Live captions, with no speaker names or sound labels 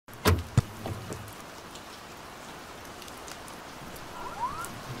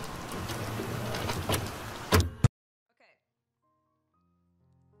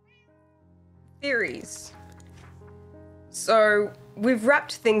series. So we've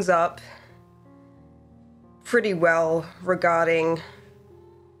wrapped things up pretty well regarding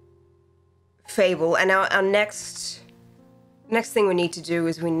Fable, and our next thing we need to do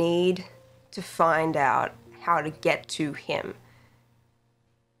is we need to find out how to get to him.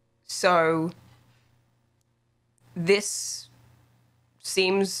 So this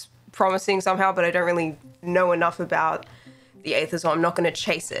seems promising somehow, but I don't really know enough about the Aether, so I'm not going to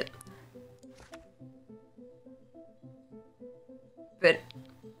chase it. But,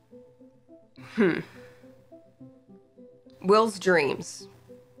 Will's dreams.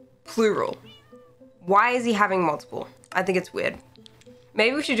 Plural. Why is he having multiple? I think it's weird.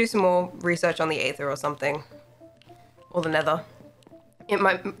 Maybe we should do some more research on the Aether or something. Or the Nether. It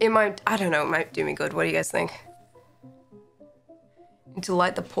might, I don't know, it might do me good. What do you guys think? Need to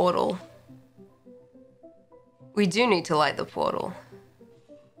light the portal. We do need to light the portal.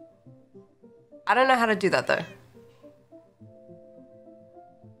 I don't know how to do that though.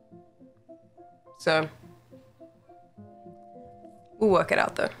 So, we'll work it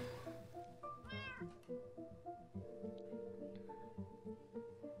out though.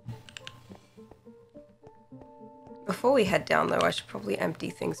 Before we head down though, I should probably empty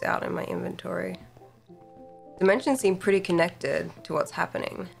things out in my inventory. Dimensions seem pretty connected to what's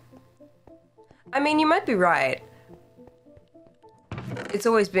happening. I mean, you might be right. It's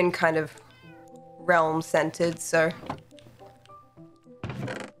always been kind of realm-centered, so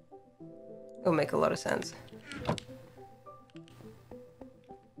it'll make a lot of sense.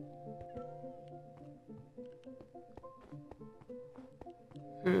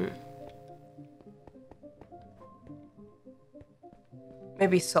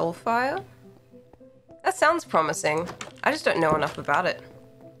 Maybe Soulfire? That sounds promising. I just don't know enough about it.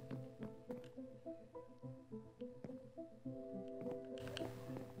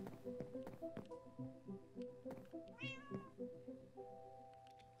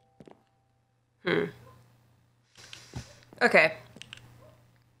 Okay.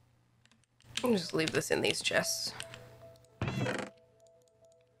 I'll just leave this in these chests.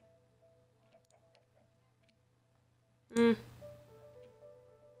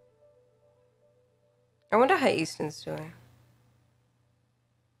 I wonder how Easton's doing.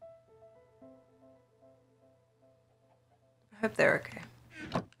 I hope they're okay.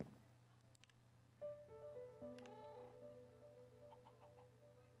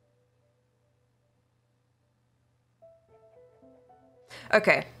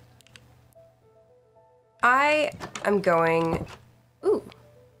 Okay. I am going... Ooh.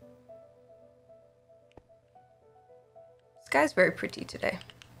 This guy's very pretty today.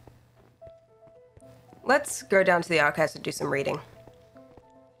 Let's go down to the archives and do some reading.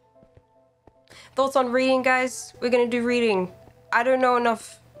 Thoughts on reading, guys? We're gonna do reading. I don't know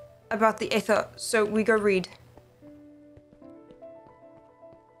enough about the Aether, so we go read.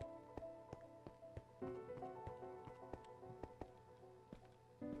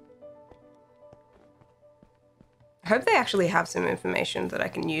 I hope they actually have some information that I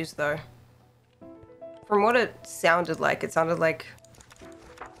can use, though. From what it sounded like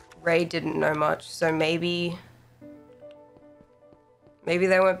Ray didn't know much, so maybe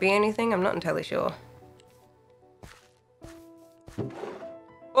there won't be anything. I'm not entirely sure.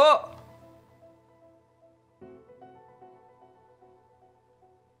 Oh!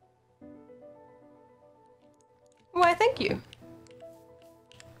 Why, thank you.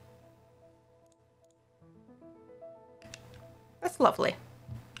 That's lovely.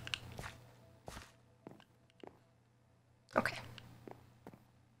 Okay.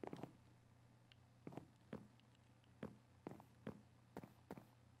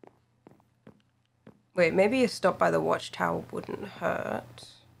 Wait, maybe a stop by the watchtower wouldn't hurt.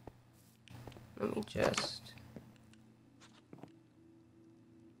 Let me just...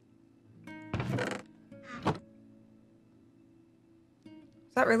 Is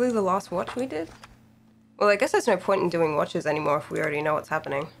that really the last watch we did? Well, I guess there's no point in doing watches anymore if we already know what's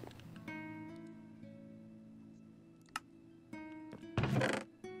happening.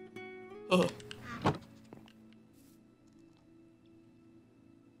 Wonder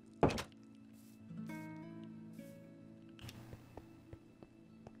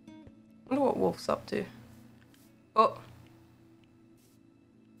what Wolf's up to. Oh.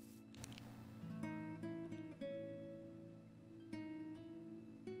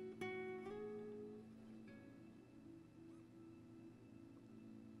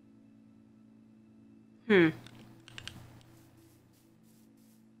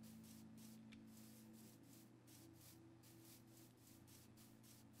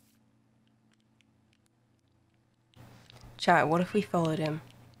 Chat, what if we followed him?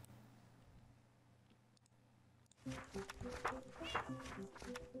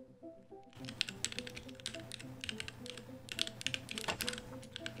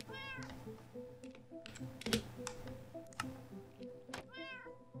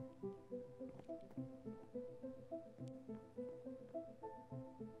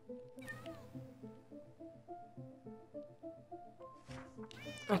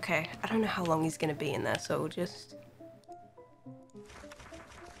 Okay, I don't know how long he's gonna be in there, so we'll just...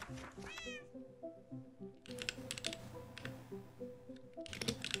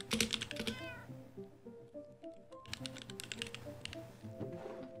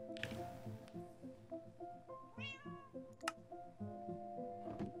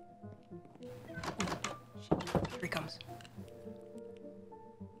 Here he comes.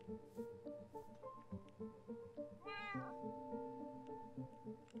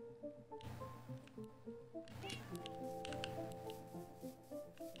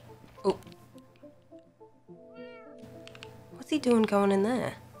 Oh. What's he doing going in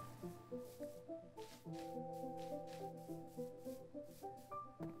there?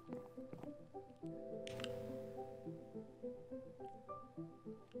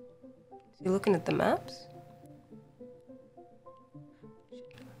 Is he looking at the maps?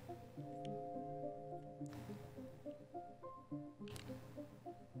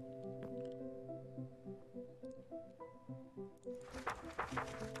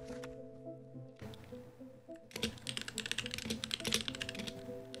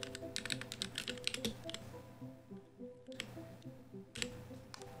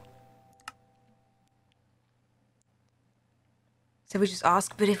 So we just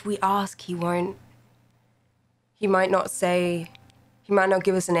ask, but if we ask, he won't. He might not say, he might not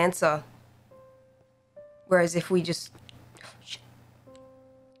give us an answer. Whereas if we just... Oh, shit.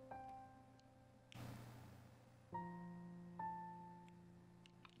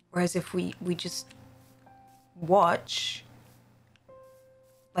 Whereas if we just watch,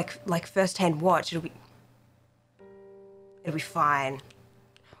 like first-hand watch, it'll be fine.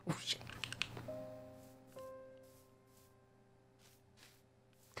 Oh shit.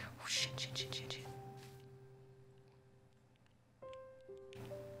 Oh shit, shit, shit, shit, shit.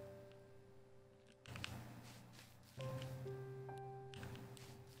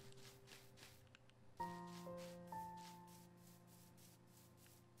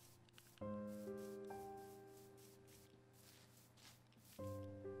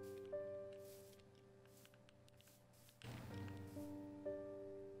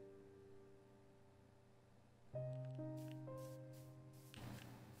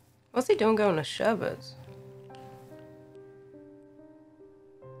 What's he doing going to Sherbets?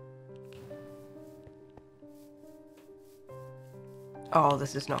 Oh,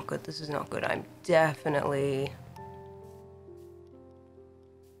 this is not good. This is not good. I'm definitely...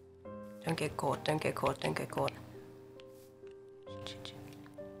 Don't get caught. Don't get caught. Don't get caught. Shit, shit, shit.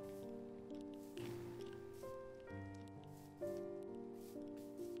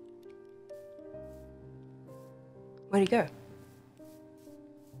 Where'd he go?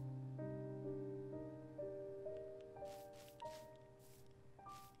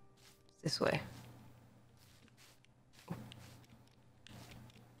 This way.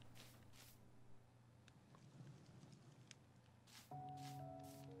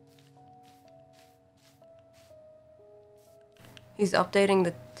 He's updating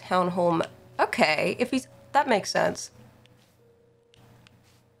the town hall okay, if he's... That makes sense.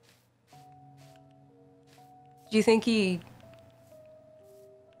 Do you think he...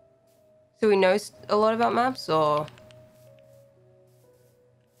 So he knows a lot about maps, or...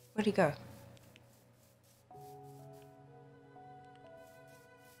 Where'd he go?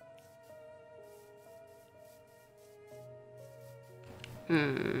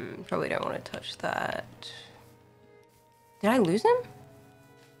 Probably don't want to touch that. Did I lose him?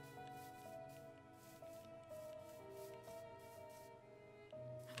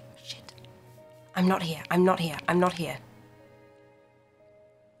 Shit. I'm not here. I'm not here. I'm not here.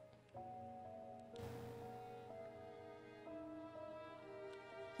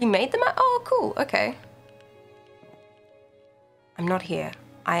 He made the map? Oh, cool. Okay. I'm not here.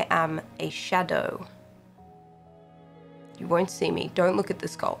 I am a shadow. You won't see me. Don't look at the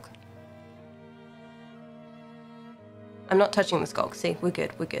skulk. I'm not touching the skulk. See, we're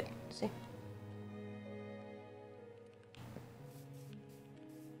good. We're good. See?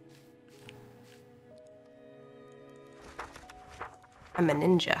 I'm a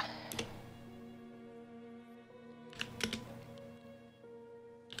ninja.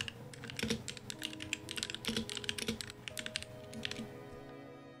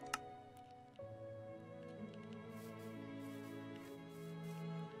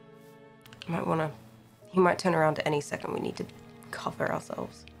 Might wanna... He might turn around at any second. We need to cover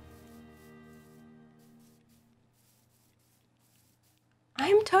ourselves.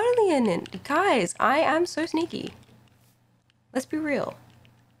 I'm totally in it. Guys, I am so sneaky. Let's be real.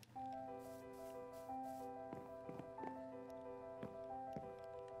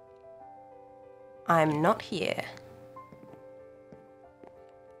 I'm not here.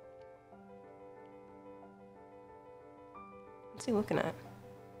 What's he looking at?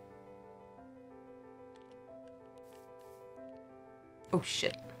 Oh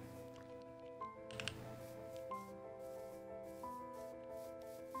shit.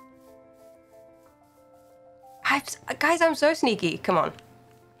 Guys, I'm so sneaky. Come on.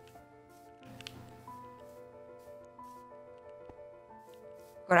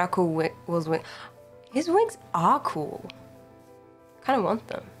 Got our cool Will's wing. His wings are cool. Kind of want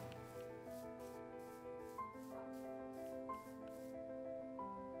them.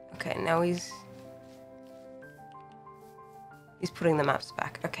 Okay, now he's putting the maps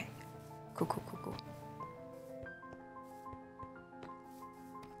back. Okay. Cool, cool, cool, cool.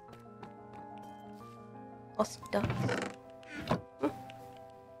 Lost stuff.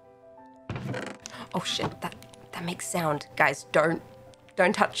 Oh shit, that makes sound. Guys, don't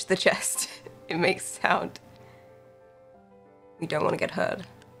touch the chest. It makes sound. We don't want to get hurt,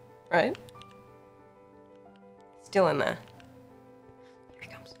 right? Still in there. Here he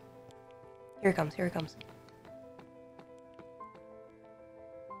comes. Here he comes, here he comes.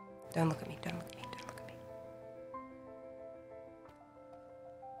 Don't look at me, don't look at me, don't look at me.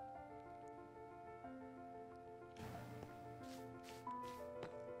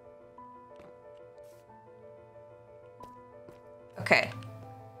 Okay.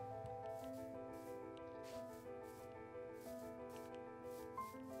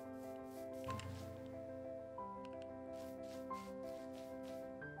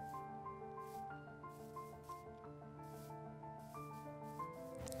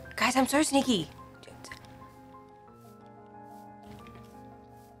 Guys, I'm so sneaky.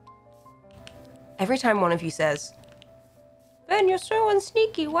 Every time one of you says, Ben, you're so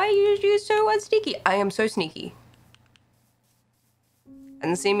unsneaky. Why are you so unsneaky? I am so sneaky.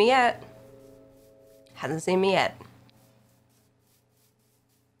 Hasn't seen me yet. Hasn't seen me yet.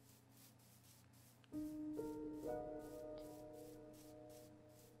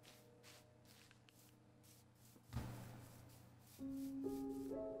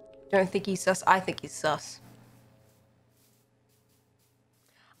 Don't think he's sus. I think he's sus.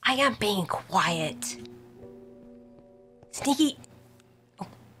 I am being quiet. Sneaky. Oh.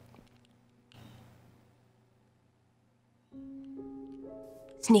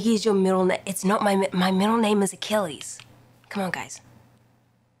 Sneaky is your middle name. It's not my middle name is Achilles. Come on, guys.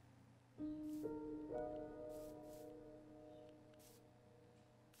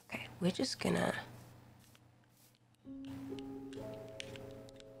 Okay, we're just gonna...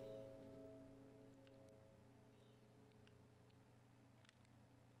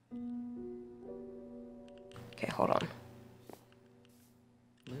 Okay, hold on.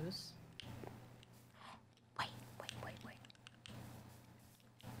 Lewis? Wait.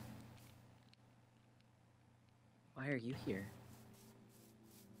 Why are you here?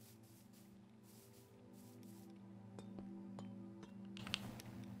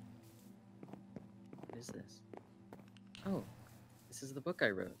 What is this? Oh, this is the book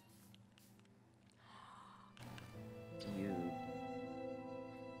I wrote. Do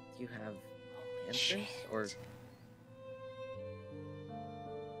you have answers? Or...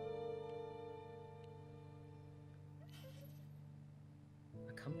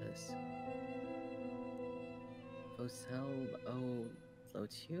 a compass. FableSMP.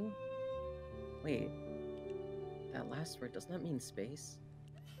 Wait, that last word, doesn't that mean space?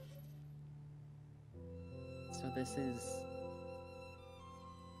 So this is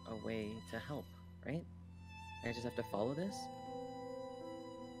a way to help, right? I just have to follow this?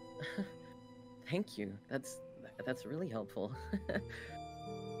 Thank you. That's really helpful.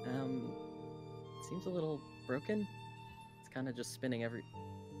 Seems a little broken. It's kind of just spinning every...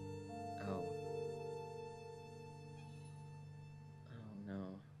 Oh. Oh no.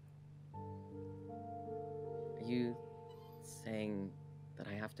 Are you saying that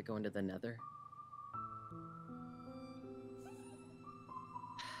I have to go into the Nether?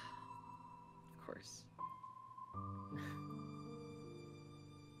 Of course.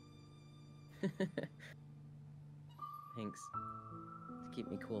 Thanks. To keep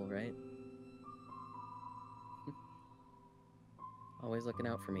me cool, right? Always looking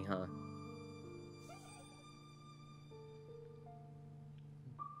out for me, huh?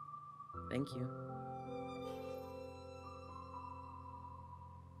 Thank you.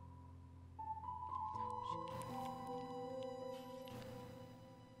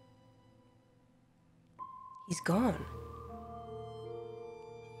 He's gone.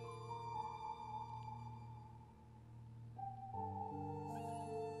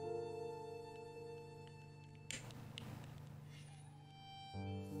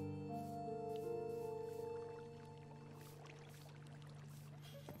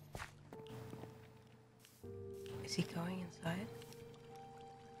 Is he going inside?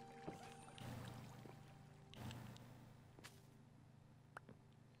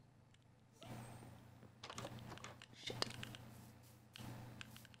 Shit.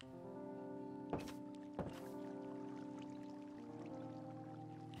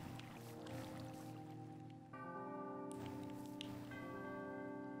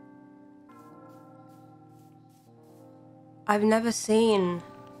 I've never seen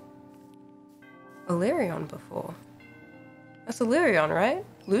Illyrion before. That's Illyrion, right?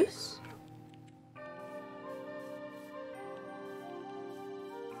 Loose?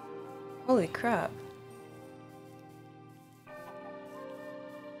 Holy crap.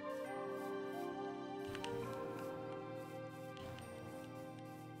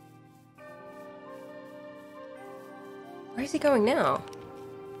 Where is he going now?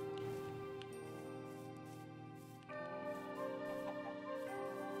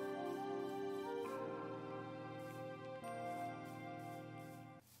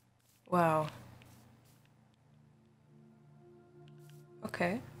 Wow.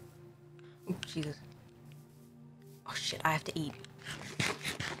 Okay. Oh, Jesus. Oh, shit, I have to eat.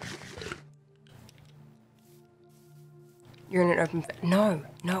 You're in an open... No,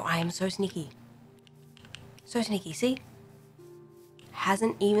 no, I am so sneaky. So sneaky, see?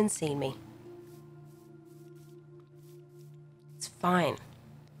 Hasn't even seen me. It's fine.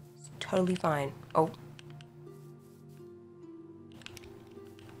 It's totally fine. Oh.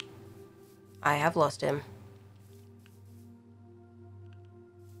 I have lost him.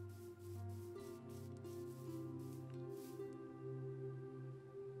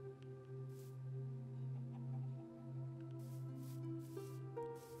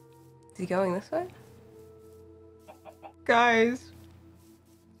 Is he going this way? Guys.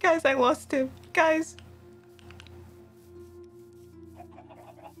 Guys, I lost him. Guys.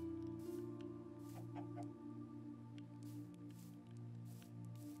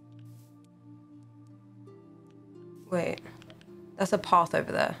 Wait. That's a path over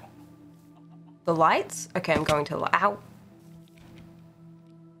there. The lights? Okay, I'm going to the ow.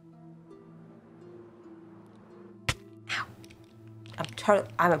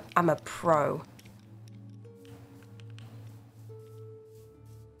 Ow. I'm a pro.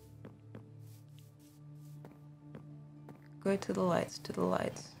 Go to the lights, to the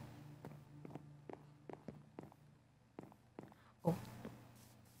lights. Oh.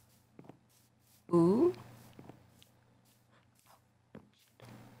 Ooh.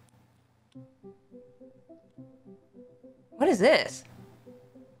 What is this?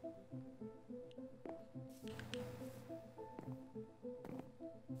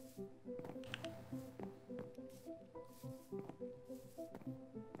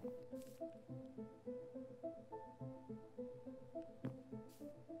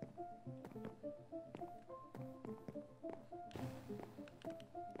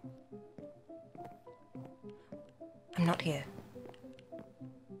 I'm not here.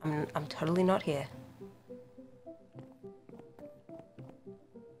 I'm totally not here.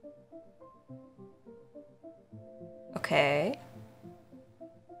 Okay.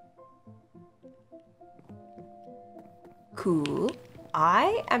 Cool.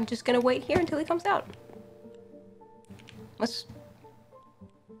 I am just gonna wait here until he comes out. Let's...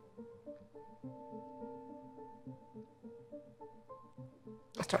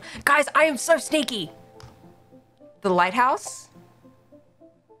 Guys, I am so sneaky! The lighthouse?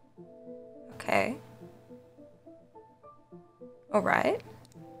 Okay. Alright.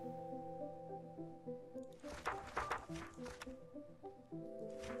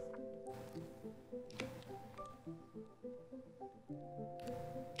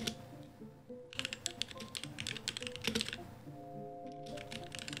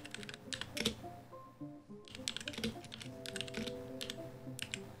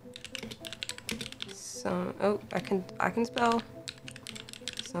 So, oh, I can spell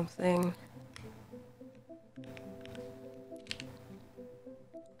something.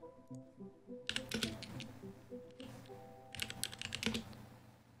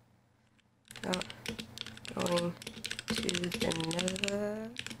 Going to the nether.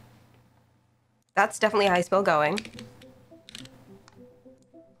 That's definitely how I spell going.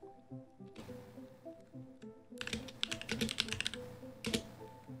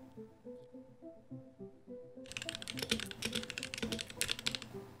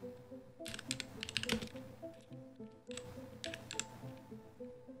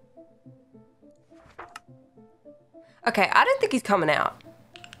 Okay, I don't think he's coming out.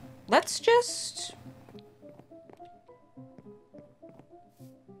 Let's just...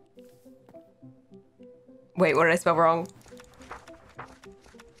 Wait, what did I spell wrong?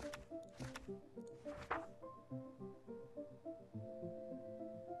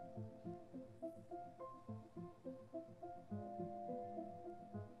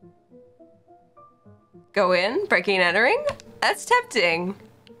 Go in, breaking and entering? That's tempting.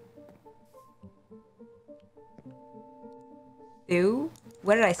 Ew.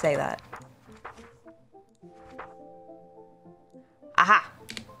 Where did I say that? Aha!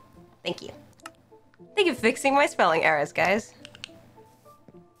 Thank you. Thank you for fixing my spelling errors, guys.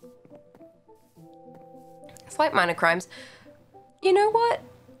 Slight minor crimes. You know what?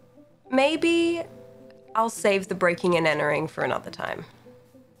 Maybe I'll save the breaking and entering for another time.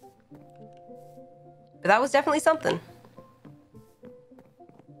 But that was definitely something.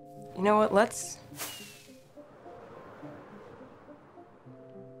 You know what? Let's...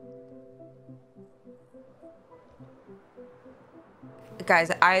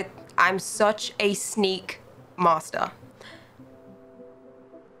 Guys, I'm such a sneak master.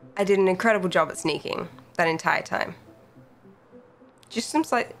 I did an incredible job at sneaking that entire time. Just some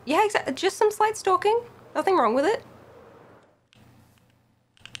slight... Yeah, exactly. Just some slight stalking. Nothing wrong with it.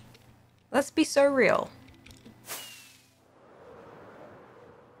 Let's be so real.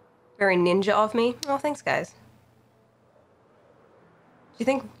 Very ninja of me. Oh, thanks, guys. Do you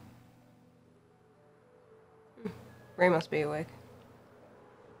think... Ray must be awake.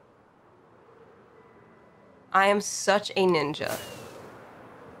 I am such a ninja.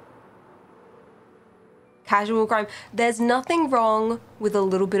 Casual crime. There's nothing wrong with a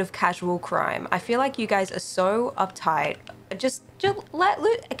little bit of casual crime. I feel like you guys are so uptight. Just let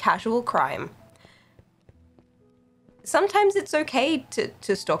loose a casual crime. Sometimes it's okay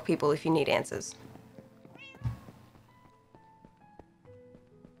to stalk people if you need answers.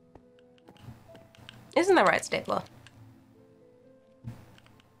 Isn't that right, Stapler?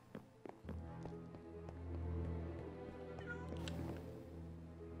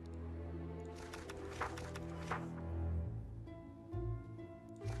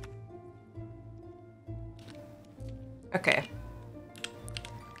 Okay.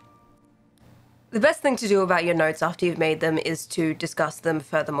 The best thing to do about your notes after you've made them is to discuss them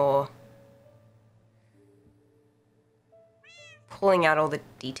furthermore. Pulling out all the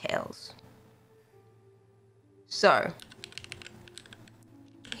details. So,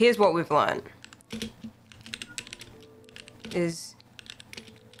 here's what we've learned. Is...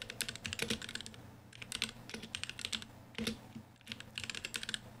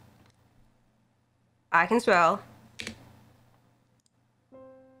 I can spell.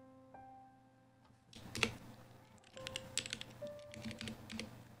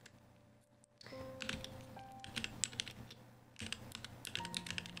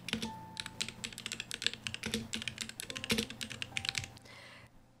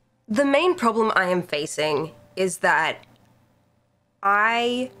 The main problem I am facing is that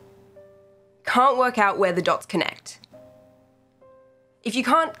I can't work out where the dots connect. If you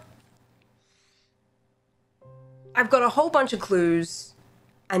can't... I've got a whole bunch of clues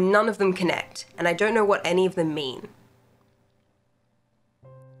and none of them connect, and I don't know what any of them mean.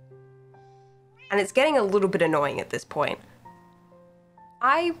 And it's getting a little bit annoying at this point.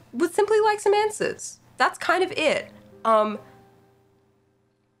 I would simply like some answers. That's kind of it.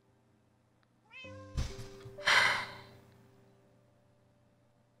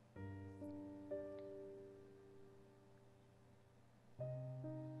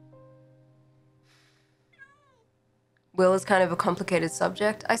 Will is kind of a complicated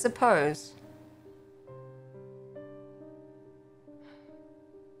subject, I suppose.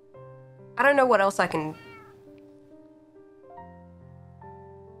 I don't know what else I can...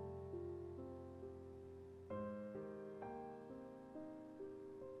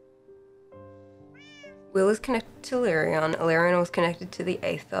 Will is connected to Illyrian. Illyrian was connected to the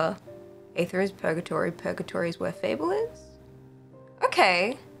Aether. Aether is Purgatory. Purgatory is where Fable is?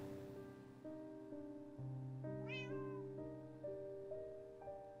 Okay.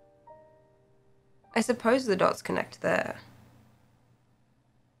 I suppose the dots connect there.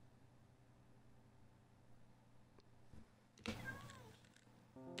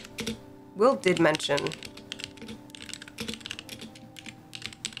 Will did mention...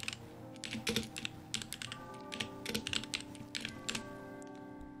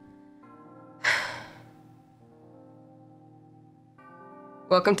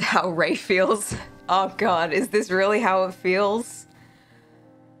 Welcome to how Ray feels. Oh god, is this really how it feels?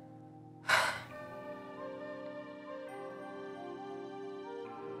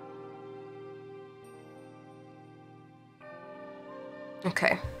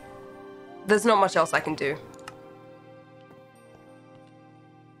 Okay. There's not much else I can do.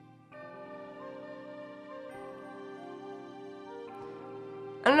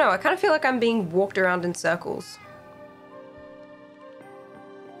 I don't know, I kind of feel like I'm being walked around in circles.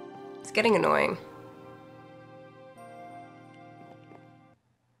 It's getting annoying.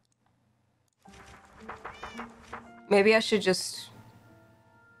 Maybe I should just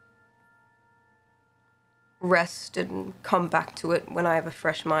rest and come back to it when I have a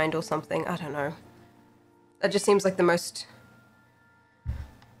fresh mind or something. I don't know. That just seems like the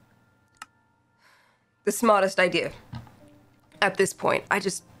smartest idea at this point.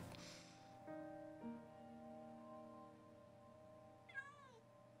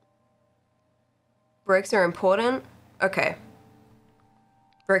 Breaks are important? Okay.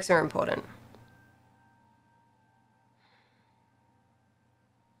 Breaks are important.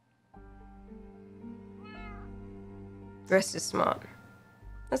 Rest is smart.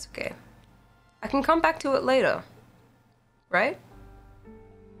 That's okay. I can come back to it later. Right?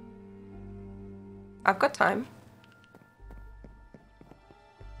 I've got time.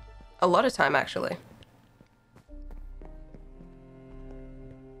 A lot of time, actually.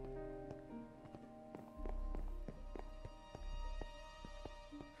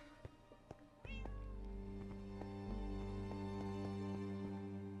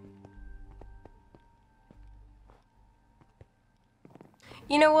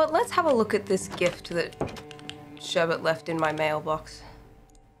 You know what? Let's have a look at this gift that Sherbet left in my mailbox.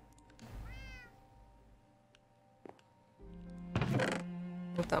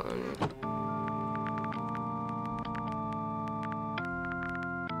 Not that one.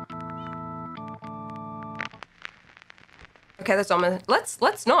 Okay, that's ominous.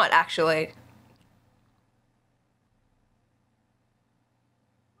 Let's not actually.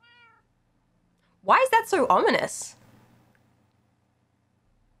 Why is that so ominous?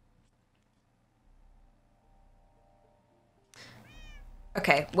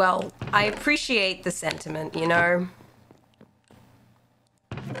 Okay, well, I appreciate the sentiment, you know?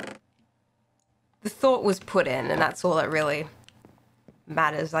 The thought was put in, and that's all that really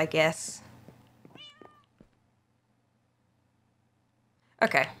matters, I guess.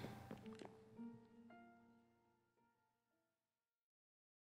 Okay.